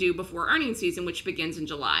class you would do before earnings season, which begins in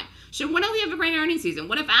July. So what if we have a great earnings season?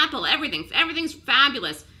 What if Apple, everything's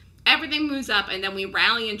fabulous, everything moves up, and then we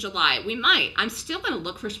rally in July? We might. I'm still going to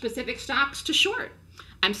look for specific stocks to short.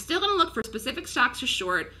 I'm still going to look for specific stocks to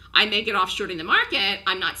short. I may get off shorting the market.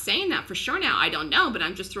 I'm not saying that for sure now. I don't know, but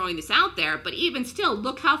I'm just throwing this out there. But even still,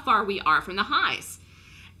 look how far we are from the highs.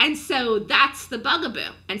 And so that's the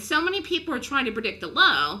bugaboo. And so many people are trying to predict the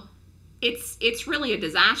low. It's really a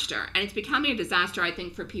disaster. And it's becoming a disaster, I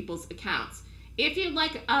think, for people's accounts. If you'd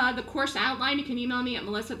like the course outline, you can email me at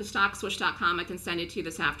melissa@thestockswoosh.com. I can send it to you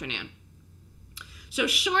this afternoon. So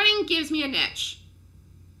shorting gives me a niche.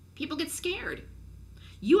 People get scared.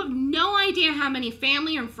 You have no idea how many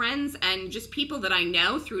family and friends and just people that I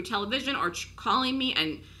know through television are calling me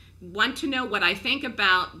and want to know what I think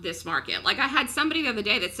about this market. Like I had somebody the other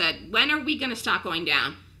day that said, when are we going to stop going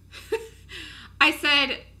down? I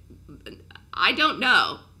said, I don't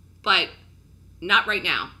know, but not right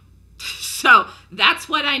now. So that's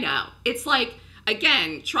what I know. It's like,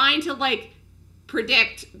 again, trying to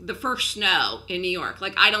predict the first snow in New York.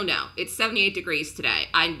 Like, I don't know. It's 78 degrees today.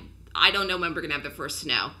 I don't know when we're going to have the first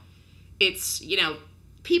snow. It's,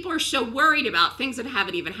 people are so worried about things that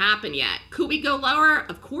haven't even happened yet. Could we go lower?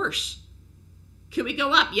 Of course. Could we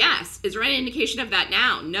go up? Yes. Is there any indication of that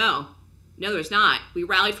now? No. No, there's not. We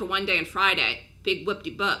rallied for one day on Friday. Big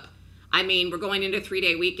whoop-de-boop. I mean, we're going into a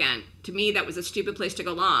 3-day weekend. To me, that was a stupid place to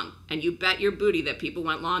go long. And you bet your booty that people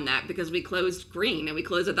went long that because we closed green and we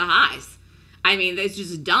closed at the highs. I mean, it's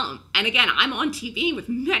just dumb. And again, I'm on TV with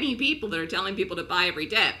many people that are telling people to buy every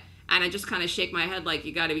dip. And I just kind of shake my head like,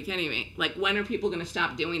 you got to be kidding me. Like, when are people going to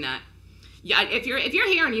stop doing that? Yeah, if you're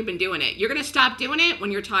here and you've been doing it, you're going to stop doing it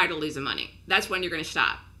when you're tired of losing money. That's when you're going to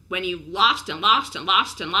stop. When you've lost and lost and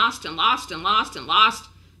lost and lost and lost and lost and lost,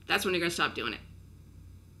 that's when you're going to stop doing it.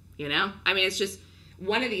 I mean, it's just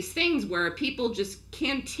one of these things where people just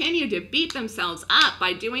continue to beat themselves up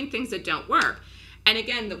by doing things that don't work. And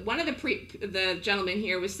again, one of the gentleman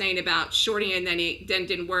here was saying about shorting and then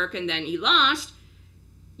didn't work and then he lost.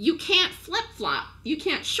 You can't flip-flop. You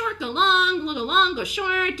can't short, go long, go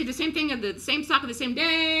short, do the same thing of the same stock of the same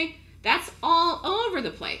day. That's all over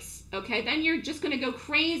the place, okay? Then you're just going to go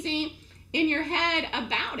crazy in your head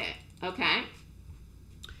about it, okay?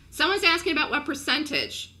 Someone's asking about what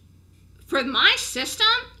percentage. For my system,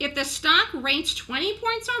 if the stock rates 20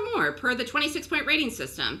 points or more per the 26-point rating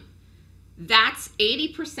system, that's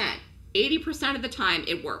 80%. 80% of the time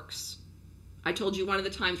it works. I told you one of the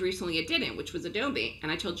times recently it didn't, which was Adobe,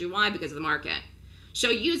 and I told you why, because of the market. So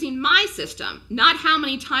using my system, not how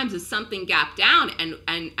many times does something gap down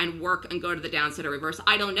and work and go to the downside or reverse,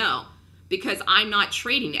 I don't know, because I'm not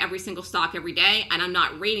trading every single stock every day, and I'm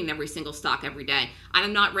not rating every single stock every day, and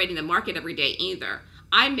I'm not rating the market every day either.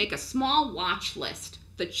 I make a small watch list,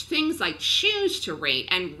 the things I choose to rate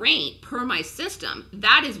and rate per my system.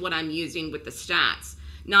 That is what I'm using with the stats,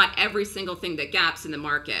 not every single thing that gaps in the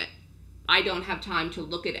market. I don't have time to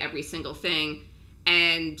look at every single thing.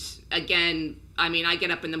 And again, I mean, I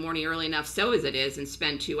get up in the morning early enough, so as it is, and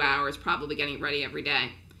spend 2 hours probably getting ready every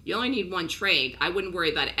day. You only need one trade. I wouldn't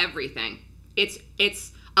worry about everything.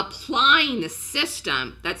 It's applying the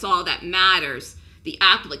system. That's all that matters. The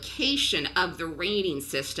application of the rating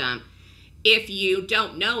system. If you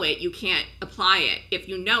don't know it, you can't apply it. If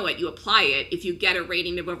you know it, you apply it. If you get a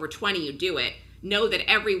rating of over 20, you do it. Know that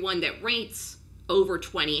everyone that rates over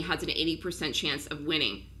 20 has an 80% chance of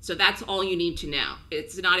winning. So that's all you need to know.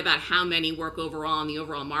 It's not about how many work overall in the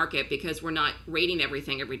overall market, because we're not rating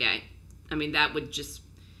everything every day. I mean, that would just,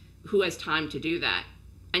 who has time to do that?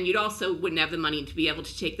 And you'd also wouldn't have the money to be able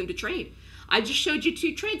to take them to trade. I just showed you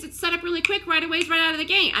 2 trades that set up really quick right away, right out of the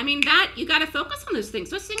gate. I mean, that you got to focus on those things.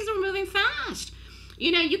 Those things are moving fast.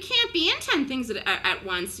 You can't be in 10 things at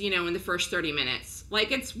once, in the first 30 minutes.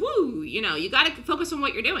 Like, it's woo, you got to focus on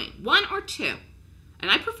what you're doing. 1 or 2. And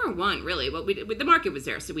I prefer 1, really. But the market was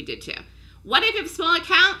there, so we did 2. What if you have a small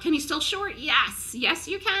account? Can you still short? Yes. Yes,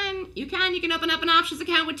 you can. You can. You can open up an options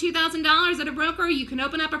account with $2,000 at a broker. You can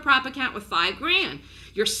open up a prop account with $5,000.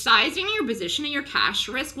 Your sizing, your position, and your cash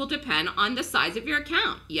risk will depend on the size of your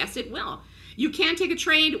account. Yes, it will. You can't take a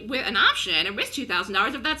trade with an option and risk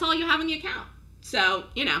 $2,000 if that's all you have in the account. So,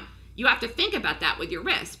 you know, you have to think about that with your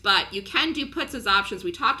risk. But you can do puts as options.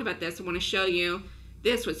 We talked about this. I want to show you.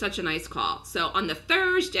 This was such a nice call. So on the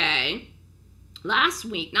Thursday, last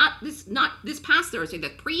week, not this past Thursday, the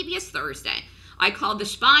previous Thursday, I called the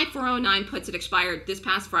SPY 409 puts that expired this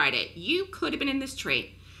past Friday. You could have been in this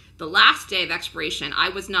trade. The last day of expiration, I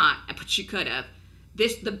was not, but you could have.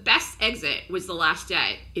 The best exit was the last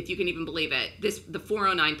day, if you can even believe it. The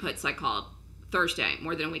 409 puts I called Thursday,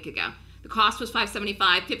 more than a week ago. The cost was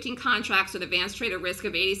 $575, 15 contracts with advanced trader risk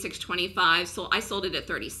of $86.25. So I sold it at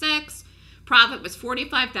 $36. Profit was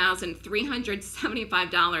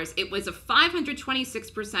 $45,375. It was a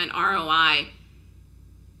 526% ROI.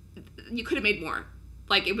 You could have made more.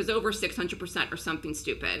 Like, it was over 600% or something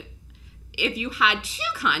stupid. If you had 2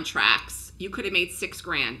 contracts, you could have made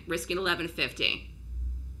 $6,000, risking $1150.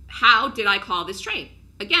 How did I call this trade?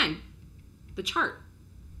 Again, the chart.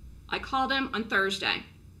 I called him on Thursday.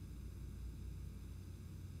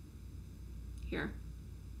 Here.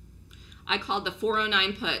 I called the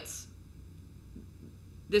 409 puts.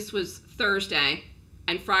 This was Thursday,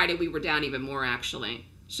 and Friday we were down even more, actually.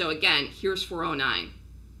 So again, here's 409.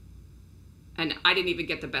 And I didn't even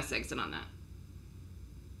get the best exit on that.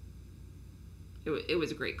 It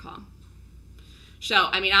was a great call. So,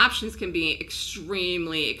 I mean, options can be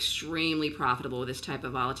extremely, extremely profitable with this type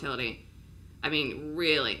of volatility. I mean,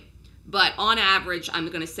 really. But on average, I'm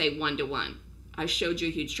going to say 1-to-1. I showed you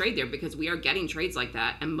a huge trade there because we are getting trades like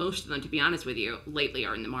that. And most of them, to be honest with you, lately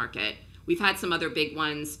are in the market. We've had some other big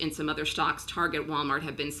ones in some other stocks. Target, Walmart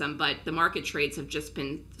have been some, but the market trades have just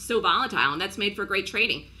been so volatile, and that's made for great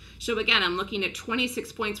trading. So again, I'm looking at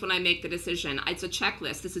 26 points when I make the decision. It's a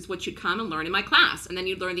checklist. This is what you'd come and learn in my class, and then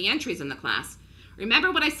you'd learn the entries in the class.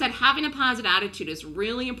 Remember what I said, having a positive attitude is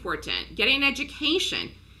really important. Getting an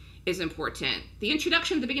education is important. The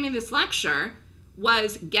introduction at the beginning of this lecture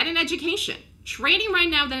was get an education. Trading right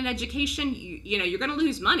now without an education, you know, you're going to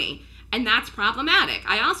lose money. And that's problematic.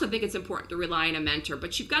 I also think it's important to rely on a mentor,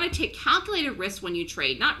 but you've got to take calculated risk when you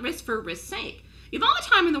trade, not risk for risk's sake. You have all the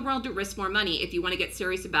time in the world to risk more money if you want to get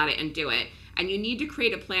serious about it and do it. And you need to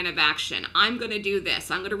create a plan of action. I'm going to do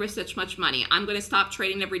this. I'm going to risk such much money. I'm going to stop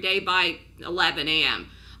trading every day by 11 a.m.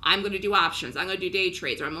 I'm going to do options. I'm going to do day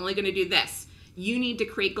trades, or I'm only going to do this. You need to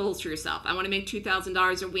create goals for yourself. I want to make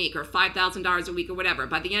 $2,000 a week or $5,000 a week or whatever.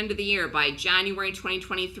 By the end of the year, by January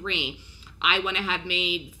 2023, I want to have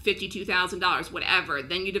made $52,000, whatever.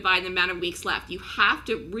 Then you divide the amount of weeks left. You have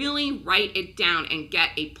to really write it down and get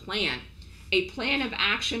a plan. A plan of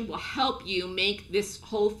action will help you make this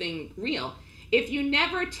whole thing real. If you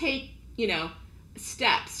never take, you know,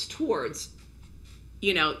 steps towards,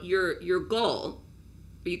 you know, your goal,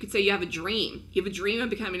 or you could say you have a dream. You have a dream of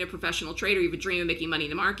becoming a professional trader. You have a dream of making money in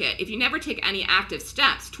the market. If you never take any active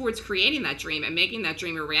steps towards creating that dream and making that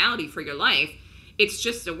dream a reality for your life, it's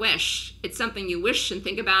just a wish. It's something you wish and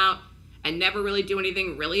think about and never really do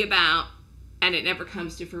anything really about, and it never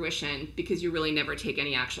comes to fruition because you really never take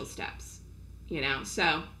any actual steps, you know?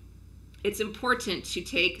 So it's important to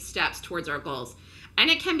take steps towards our goals.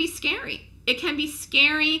 And it can be scary. It can be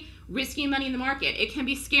scary risking money in the market. It can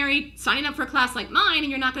be scary signing up for a class like mine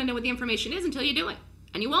and you're not going to know what the information is until you do it,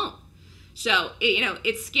 and you won't. So, you know,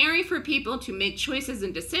 it's scary for people to make choices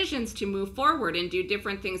and decisions to move forward and do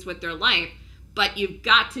different things with their life. But you've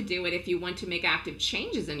got to do it if you want to make active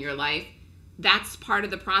changes in your life. That's part of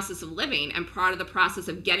the process of living and part of the process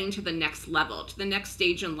of getting to the next level, to the next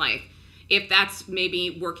stage in life. If that's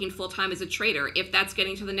maybe working full-time as a trader, if that's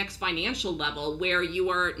getting to the next financial level where you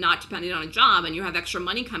are not dependent on a job and you have extra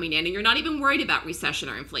money coming in and you're not even worried about recession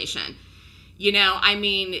or inflation. You know, I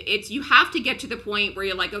mean, you have to get to the point where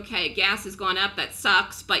you're like, okay, gas has gone up, that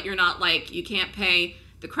sucks, but you're not like, you can't pay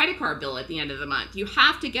the credit card bill at the end of the month. You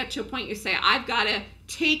have to get to a point you say, I've got to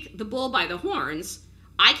take the bull by the horns.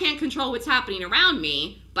 I can't control what's happening around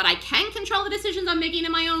me, but I can control the decisions I'm making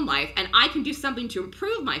in my own life, and I can do something to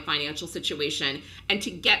improve my financial situation and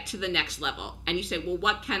to get to the next level. And you say, well,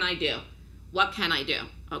 what can I do? What can I do?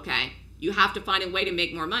 Okay. You have to find a way to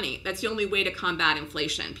make more money. That's the only way to combat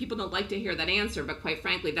inflation. People don't like to hear that answer, but quite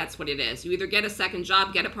frankly, that's what it is. You either get a second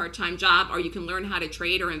job, get a part-time job, or you can learn how to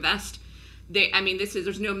trade or invest.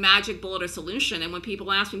 There's no magic bullet or solution. And when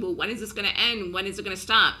people ask me, well, when is this going to end? When is it going to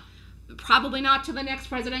stop? Probably not till the next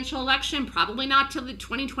presidential election. Probably not till the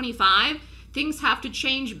 2025. Things have to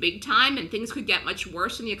change big time, and things could get much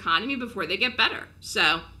worse in the economy before they get better.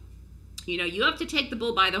 So You know, you have to take the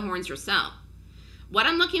bull by the horns yourself. What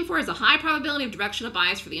I'm looking for is a high probability of directional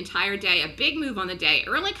bias for the entire day, a big move on the day,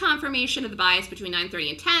 early confirmation of the bias between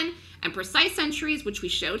 9:30 and 10, and precise entries, which we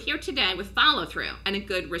showed here today with follow-through, and a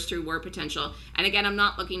good risk-to-reward potential. And again, I'm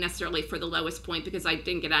not looking necessarily for the lowest point because I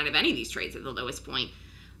didn't get out of any of these trades at the lowest point.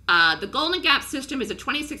 The Golden Gap system is a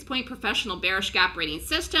 26-point professional bearish gap rating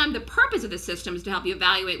system. The purpose of the system is to help you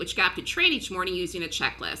evaluate which gap to trade each morning using a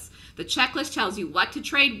checklist. The checklist tells you what to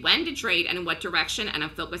trade, when to trade, and in what direction, and I'm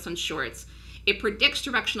focused on shorts. It predicts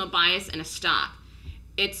directional bias in a stock.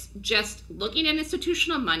 It's just looking at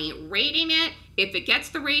institutional money, rating it. If it gets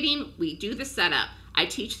the rating, we do the setup. I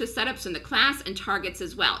teach the setups in the class and targets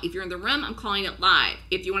as well. If you're in the room, I'm calling it live.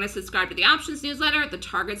 If you want to subscribe to the options newsletter, the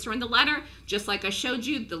targets are in the letter. Just like I showed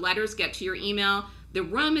you, the letters get to your email. The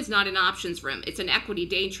room is not an options room. It's an equity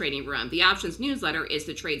day trading room. The options newsletter is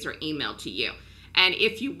the trades are emailed to you. And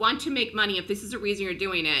if you want to make money, if this is the reason you're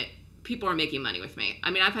doing it, people are making money with me. I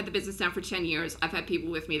mean, I've had the business now for 10 years. I've had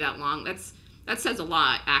people with me that long. That says a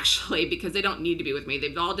lot, actually, because they don't need to be with me.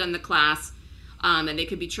 They've all done the class, and they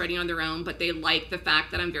could be trading on their own, but they like the fact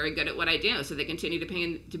that I'm very good at what I do, so they continue to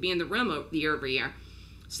be in the room year over year.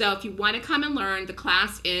 So if you want to come and learn, the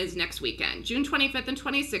class is next weekend, June 25th and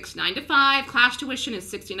 26th, 9 to 5. Class tuition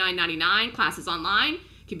is $69.99. Class is online. You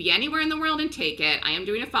can be anywhere in the world and take it. I am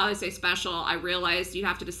doing a Father's Day special. I realize you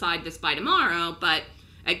have to decide this by tomorrow, but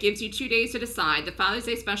it gives you 2 days to decide. The Father's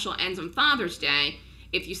Day special ends on Father's Day.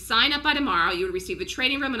 If you sign up by tomorrow, you will receive the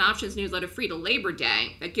trading room and options newsletter free to Labor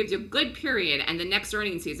Day. That gives you a good period and the next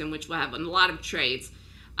earnings season, which will have a lot of trades,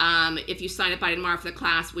 if you sign up by tomorrow for the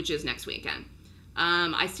class, which is next weekend.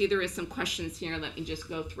 I see there is some questions here. Let me just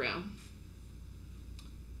go through.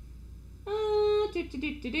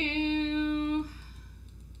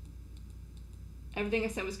 Everything I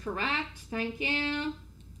said was correct. Thank you.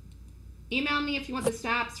 Email me if you want the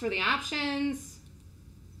stats for the options.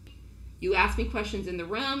 You ask me questions in the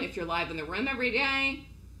room if you're live in the room every day.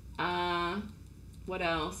 What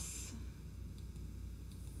else?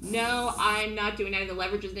 No, I'm not doing any of the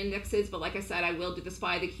leverages and indexes, but like I said, I will do the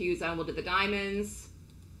SPY, the Qs, I will do the diamonds.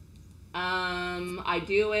 I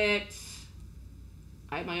do it.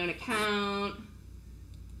 I have my own account.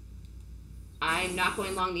 I'm not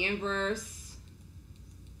going long the inverse.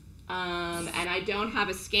 And I don't have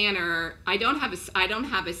a scanner. I don't have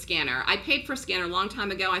a scanner. I paid for a scanner a long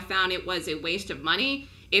time ago. I found it was a waste of money.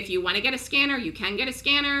 If you want to get a scanner, you can get a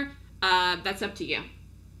scanner. That's up to you.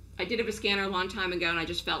 I did have a scanner a long time ago, and I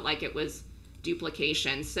just felt like it was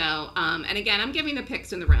duplication. So, and again, I'm giving the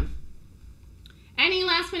picks in the room. Any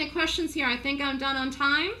last minute questions here? I think I'm done on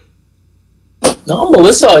time. No,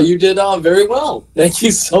 Melissa, you did very well. Thank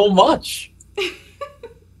you so much.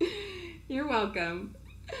 You're welcome.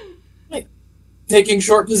 Taking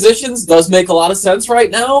short positions does make a lot of sense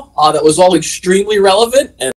right now. That was all extremely relevant. And